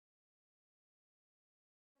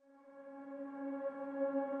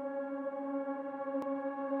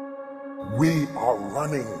We are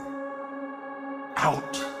running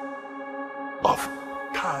out of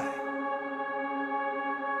time.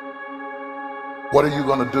 What are you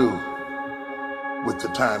going to do with the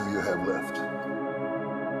time you have left?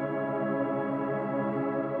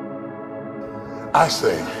 I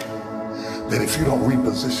say that if you don't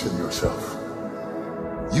reposition yourself,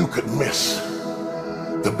 you could miss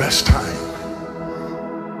the best time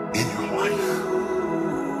in your life,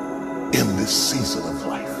 in this season of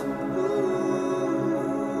life.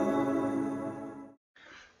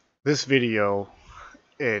 This video,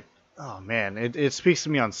 it speaks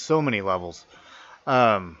to me on so many levels.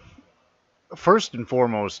 First and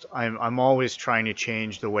foremost, I'm always trying to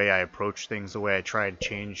change the way I approach things, the way I try to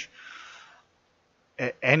change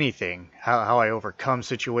anything, how I overcome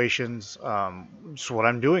situations. It's what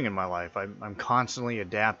I'm doing in my life. I'm constantly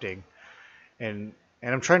adapting, and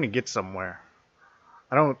I'm trying to get somewhere.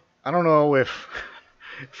 I don't know if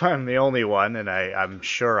I'm the only one, and I'm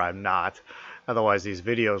sure I'm not. Otherwise, these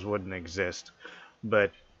videos wouldn't exist.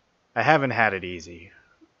 But I haven't had it easy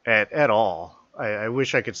at all. I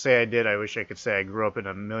wish I could say I did. I wish I could say I grew up in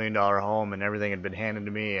 $1 million home and everything had been handed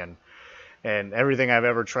to me, and everything I've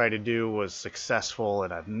ever tried to do was successful,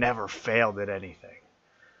 and I've never failed at anything.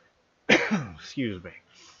 Excuse me.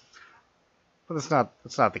 But that's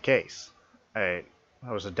not the case. I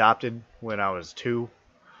was adopted when I was 2.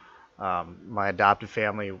 My adopted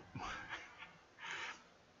family,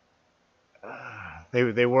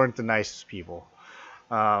 they weren't the nicest people.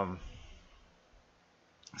 So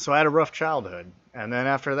I had a rough childhood, and then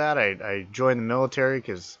after that I joined the military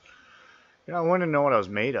because I wanted to know what I was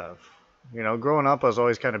made of. Growing up I was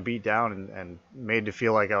always kind of beat down and made to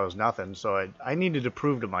feel like I was nothing, so I needed to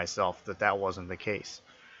prove to myself that wasn't the case.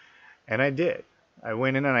 And I did. I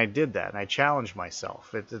went in and I did that, and I challenged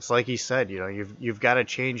myself. It's like he said, you've got to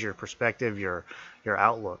change your perspective, your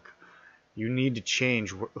outlook. You need to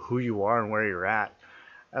change who you are and where you're at.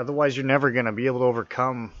 Otherwise, you're never going to be able to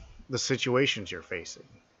overcome the situations you're facing.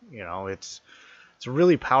 It's a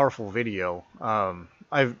really powerful video. I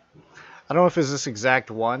don't know if it's this exact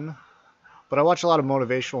one, but I watch a lot of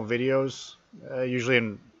motivational videos.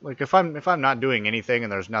 Usually, if I'm not doing anything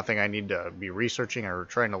and there's nothing I need to be researching or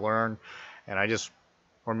trying to learn, and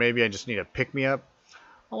or maybe I just need a pick me up,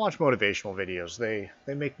 I'll watch motivational videos. They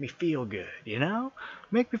make me feel good,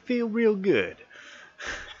 make me feel real good.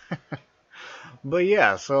 But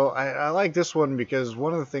yeah, so I like this one because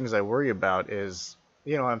one of the things I worry about is,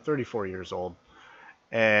 I'm 34 years old,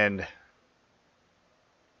 and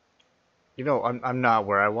I'm not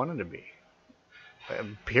where I wanted to be.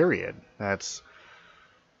 Period. That's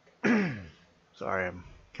sorry, I'm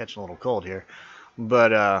catching a little cold here,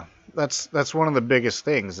 but that's one of the biggest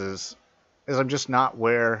things is I'm just not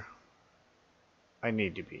where I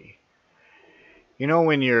need to be.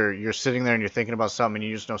 When you're sitting there and you're thinking about something and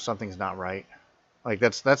you just know something's not right. Like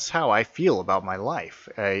that's how I feel about my life.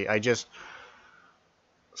 I just,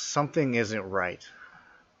 something isn't right.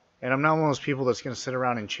 And I'm not one of those people that's going to sit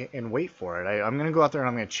around and wait for it. I'm going to go out there and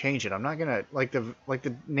I'm going to change it. I'm not going to, like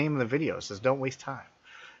the name of the video says, don't waste time.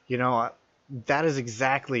 That is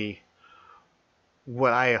exactly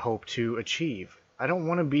what I hope to achieve. I don't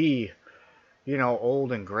want to be,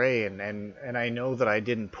 old and gray and I know that I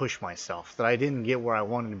didn't push myself, that I didn't get where I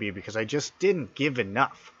wanted to be because I just didn't give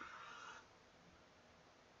enough.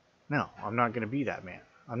 No, I'm not going to be that man.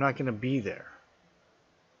 I'm not going to be there.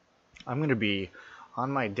 I'm going to be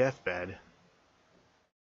on my deathbed,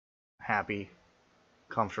 happy,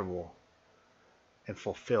 comfortable, and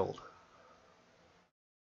fulfilled.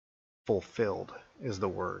 Fulfilled is the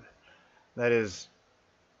word. That is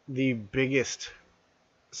the biggest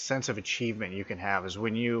sense of achievement you can have, is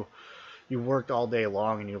when you worked all day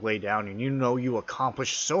long and you lay down and you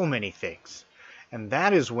accomplished so many things. And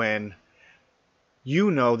that is when you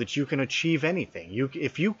know that you can achieve anything.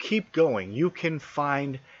 If you keep going, you can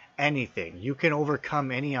find anything. You can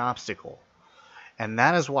overcome any obstacle. And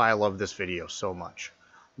that is why I love this video so much.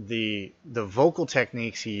 The vocal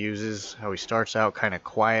techniques he uses, how he starts out kind of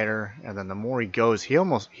quieter, and then the more he goes, he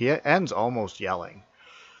ends almost yelling.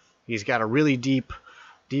 He's got a really deep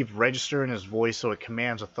register in his voice, so it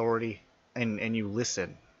commands authority, and you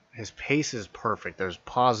listen. His pace is perfect. There's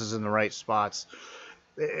pauses in the right spots.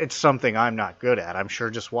 It's something I'm not good at. I'm sure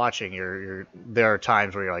just watching, there are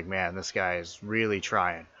times where you're like, man, this guy is really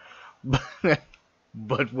trying.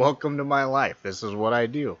 But welcome to my life. This is what I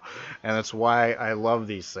do. And that's why I love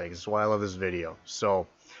these things. That's why I love this video. So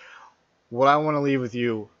what I want to leave with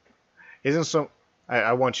you isn't so...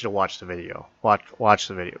 I want you to watch the video. Watch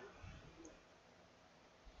the video.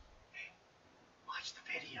 Watch the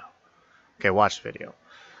video. Okay, watch the video.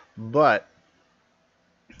 But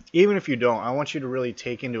even if you don't, I want you to really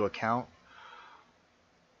take into account,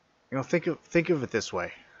 think of it this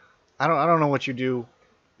way. I don't know what you do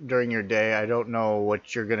during your day. I don't know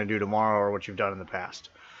what you're going to do tomorrow or what you've done in the past.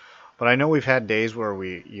 But I know we've had days where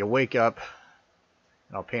you wake up,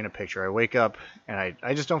 and I'll paint a picture. I wake up and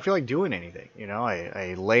I just don't feel like doing anything.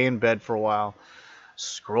 I lay in bed for a while,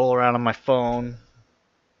 scroll around on my phone,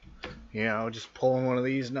 just pulling one of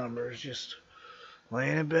these numbers, just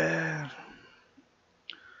laying in bed.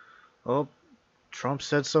 Oh, Trump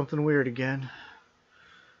said something weird again.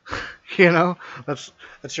 That's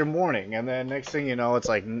your morning. And then next thing you know, it's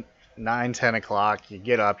like 9, 10 o'clock. You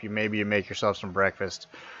get up, you make yourself some breakfast.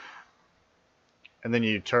 And then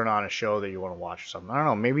you turn on a show that you want to watch or something. I don't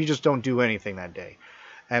know. Maybe you just don't do anything that day.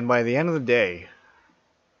 And by the end of the day,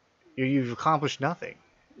 you've accomplished nothing.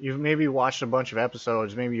 You've maybe watched a bunch of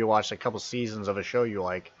episodes. Maybe you watched a couple seasons of a show you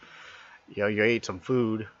like. You ate some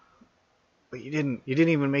food, but you didn't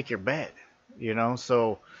even make your bed.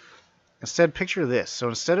 So instead, picture this. So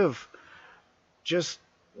instead of just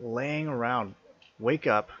laying around, wake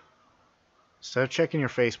up. Instead of checking your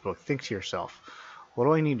Facebook, think to yourself, what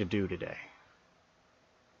do I need to do today?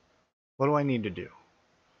 What do I need to do?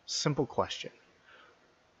 Simple question.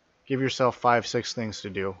 Give yourself 5, 6 things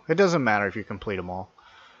to do. It doesn't matter if you complete them all.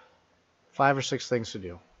 5 or 6 things to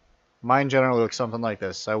do. Mine generally looks something like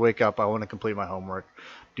this. I wake up, I want to complete my homework,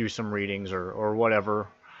 do some readings or whatever.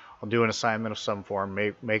 I'll do an assignment of some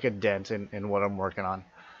form, make a dent in what I'm working on.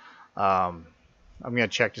 I'm going to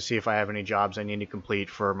check to see if I have any jobs I need to complete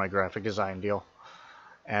for my graphic design deal.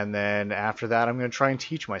 And then after that, I'm going to try and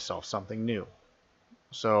teach myself something new.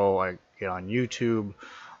 So I get on YouTube,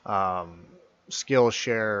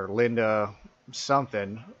 Skillshare, Lynda,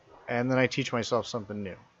 something, and then I teach myself something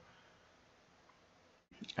new.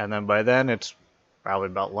 And then by then, it's probably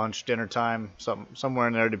about lunch, dinner time, somewhere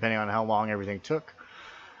in there, depending on how long everything took.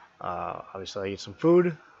 Obviously, I eat some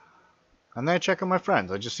food, and then I check on my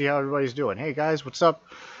friends. I just see how everybody's doing. Hey, guys, what's up?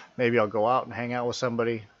 Maybe I'll go out and hang out with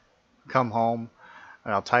somebody, come home,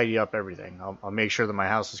 and I'll tidy up everything. I'll make sure that my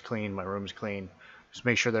house is clean, my room's clean, just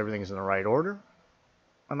make sure that everything's in the right order,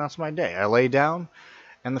 and that's my day. I lay down,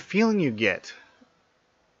 and the feeling you get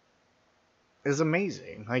is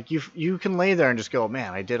amazing. Like, you can lay there and just go,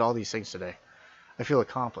 man, I did all these things today. I feel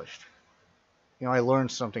accomplished. I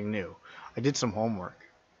learned something new. I did some homework.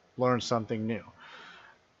 Learned something new.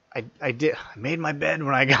 I made my bed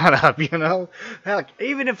when I got up, Heck,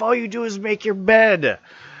 even if all you do is make your bed,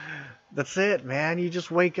 that's it, man. You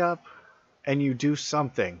just wake up and you do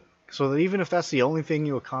something. So that even if that's the only thing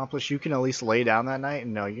you accomplish, you can at least lay down that night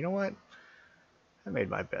and know, you know what? I made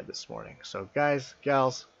my bed this morning. So guys,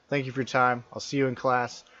 gals, thank you for your time. I'll see you in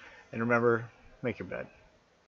class. And remember, make your bed.